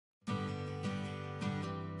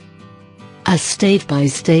a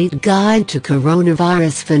state-by-state guide to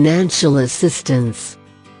coronavirus financial assistance.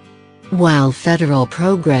 While federal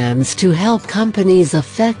programs to help companies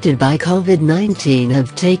affected by COVID-19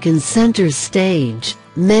 have taken center stage,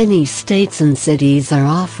 many states and cities are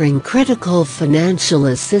offering critical financial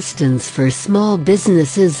assistance for small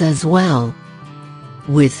businesses as well.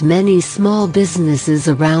 With many small businesses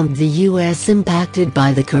around the U.S. impacted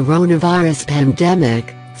by the coronavirus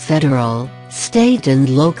pandemic, federal, state and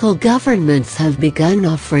local governments have begun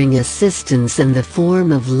offering assistance in the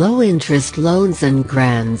form of low-interest loans and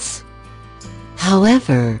grants.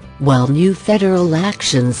 However, while new federal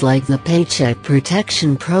actions like the Paycheck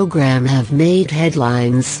Protection Program have made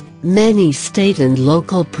headlines, many state and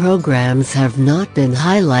local programs have not been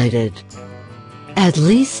highlighted. At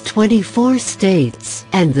least 24 states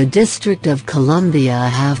and the District of Columbia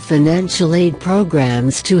have financial aid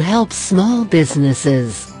programs to help small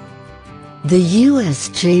businesses. The U.S.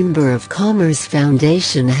 Chamber of Commerce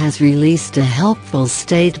Foundation has released a helpful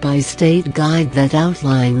state-by-state guide that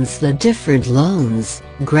outlines the different loans,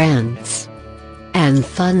 grants, and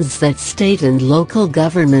funds that state and local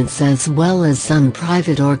governments as well as some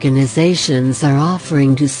private organizations are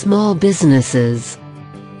offering to small businesses.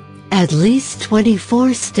 At least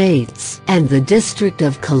 24 states and the District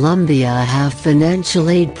of Columbia have financial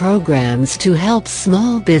aid programs to help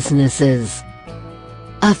small businesses.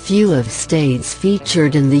 A few of states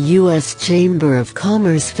featured in the U.S. Chamber of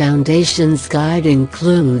Commerce Foundation's guide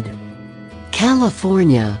include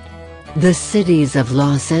California, the cities of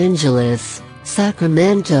Los Angeles,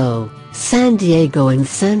 Sacramento, San Diego and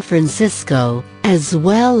San Francisco, as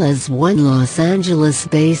well as one Los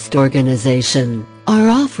Angeles-based organization, are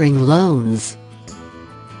offering loans,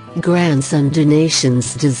 grants and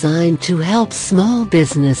donations designed to help small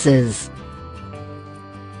businesses.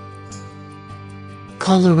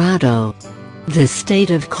 Colorado. The state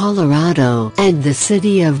of Colorado and the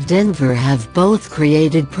city of Denver have both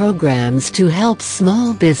created programs to help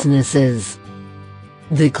small businesses.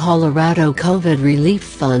 The Colorado COVID Relief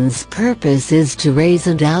Fund's purpose is to raise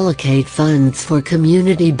and allocate funds for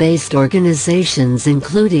community-based organizations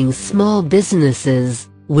including small businesses,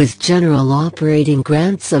 with general operating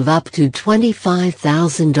grants of up to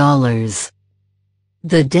 $25,000.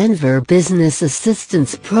 The Denver Business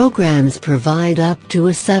Assistance Programs provide up to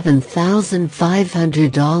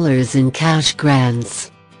 $7,500 in cash grants.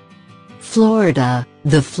 Florida.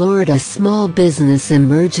 The Florida Small Business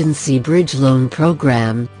Emergency Bridge Loan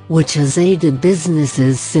Program, which has aided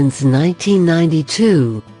businesses since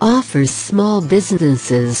 1992, offers small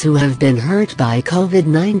businesses who have been hurt by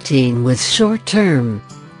COVID-19 with short-term,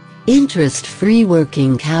 interest-free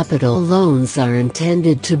working capital loans are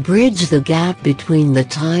intended to bridge the gap between the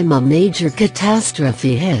time a major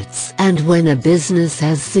catastrophe hits and when a business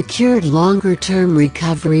has secured longer-term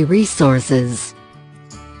recovery resources.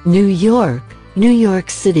 New York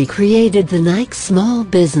City created the Nike Small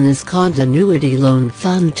Business Continuity Loan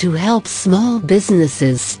Fund to help small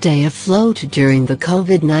businesses stay afloat during the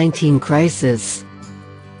COVID-19 crisis.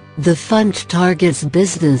 The fund targets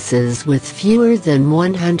businesses with fewer than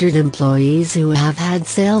 100 employees who have had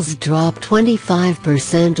sales drop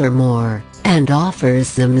 25% or more, and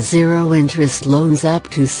offers them zero-interest loans up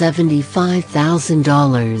to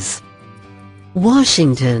 $75,000.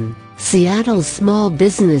 Washington. Seattle's small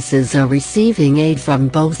businesses are receiving aid from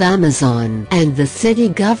both Amazon and the city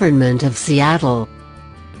government of Seattle.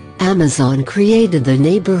 Amazon created the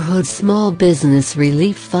Neighborhood Small Business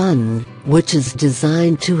Relief Fund, which is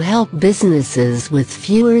designed to help businesses with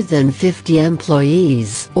fewer than 50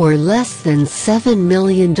 employees or less than $7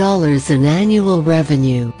 million in annual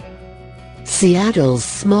revenue. Seattle's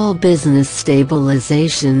Small Business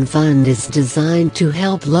Stabilization Fund is designed to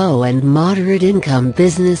help low and moderate-income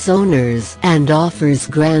business owners and offers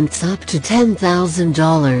grants up to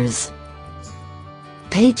 $10,000.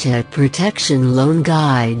 Paycheck Protection Loan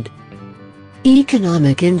Guide.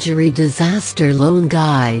 Economic Injury Disaster Loan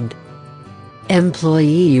Guide.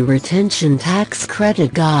 Employee Retention Tax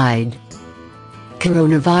Credit Guide.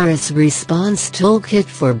 Coronavirus Response Toolkit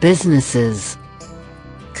for Businesses.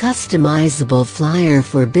 Customizable flyer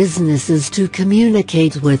for businesses to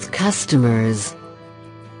communicate with customers.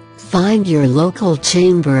 Find your local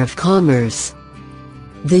Chamber of Commerce.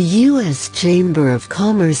 The U.S. Chamber of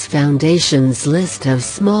Commerce Foundation's list of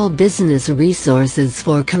small business resources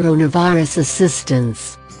for coronavirus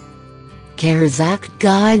assistance. CARES Act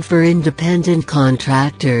Guide for Independent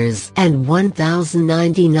Contractors and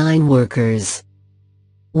 1,099 Workers.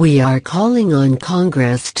 We are calling on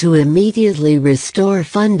Congress to immediately restore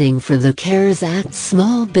funding for the CARES Act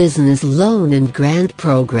small business loan and grant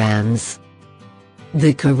programs.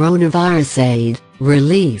 The Coronavirus Aid,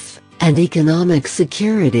 Relief, and Economic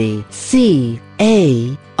Security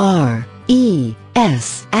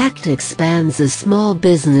Act expands the Small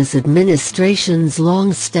Business Administration's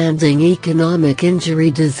long-standing Economic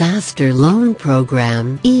Injury Disaster Loan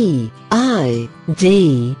Program (EIDL).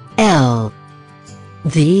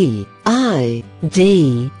 The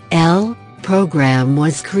EIDL program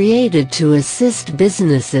was created to assist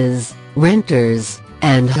businesses, renters,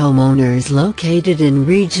 and homeowners located in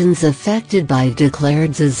regions affected by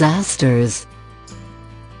declared disasters.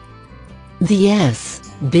 The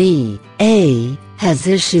SBA has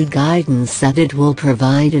issued guidance that it will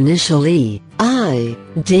provide initial EIDL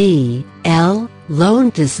loan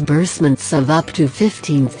disbursements of up to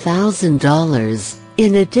 $15,000,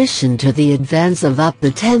 in addition to the advance of up to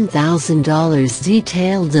 $10,000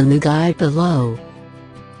 detailed in the guide below.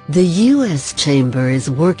 The U.S. Chamber is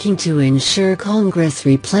working to ensure Congress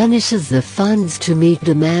replenishes the funds to meet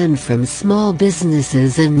demand from small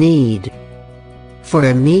businesses in need. For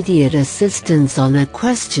immediate assistance on a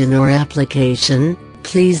question or application,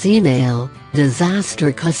 please email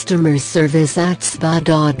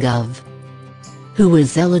disastercustomerservice@sba.gov. Who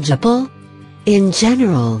is eligible? In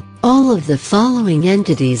general, all of the following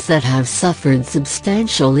entities that have suffered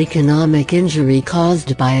substantial economic injury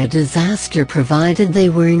caused by a disaster provided they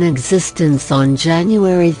were in existence on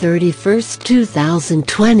January 31,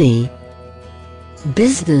 2020.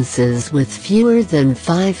 Businesses with fewer than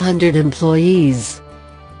 500 employees.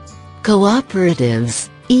 Cooperatives,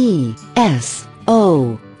 ESOPs,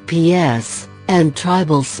 and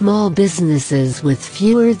tribal small businesses with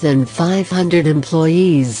fewer than 500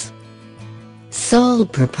 employees. Sole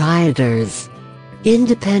proprietors.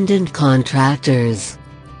 Independent contractors.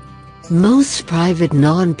 Most private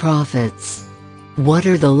non-profits. What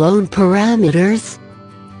are the loan parameters?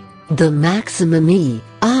 The maximum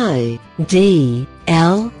EIDL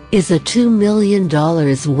is a $2 million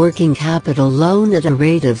working capital loan at a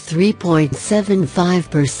rate of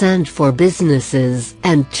 3.75% for businesses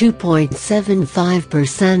and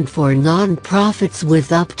 2.75% for non-profits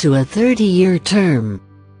with up to a 30-year term.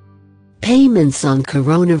 Payments on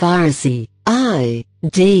coronavirus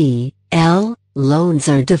EIDL loans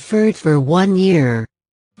are deferred for 1 year.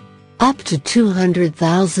 Up to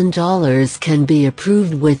 $200,000 can be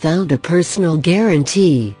approved without a personal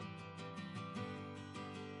guarantee.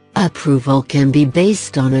 Approval can be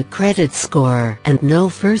based on a credit score and no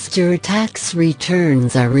first-year tax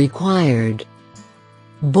returns are required.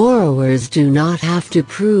 Borrowers do not have to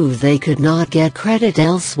prove they could not get credit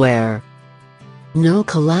elsewhere. No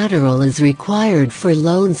collateral is required for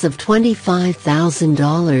loans of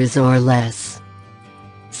 $25,000 or less.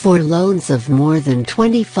 For loans of more than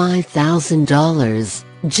 $25,000,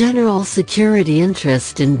 general security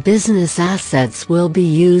interest in business assets will be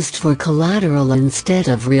used for collateral instead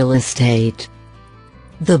of real estate.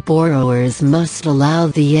 The borrowers must allow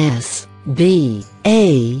the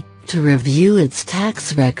SBA to review its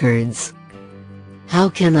tax records. How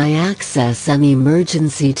can I access an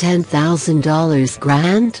emergency $10,000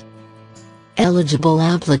 grant? Eligible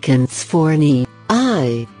applicants for an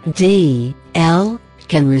EIDL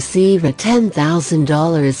can receive a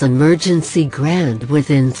 $10,000 emergency grant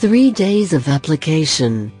within 3 days of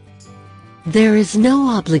application. There is no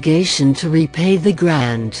obligation to repay the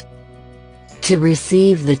grant. To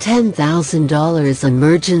receive the $10,000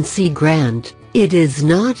 emergency grant, it is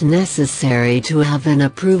not necessary to have an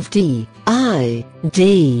approved EIDL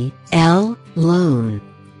loan.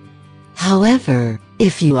 However,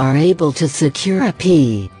 if you are able to secure a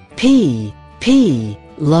PPP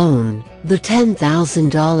loan, the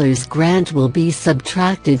 $10,000 grant will be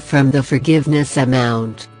subtracted from the forgiveness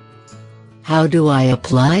amount. How do I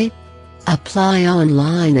apply? Apply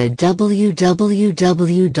online at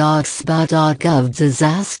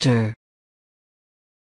www.sba.gov/disaster.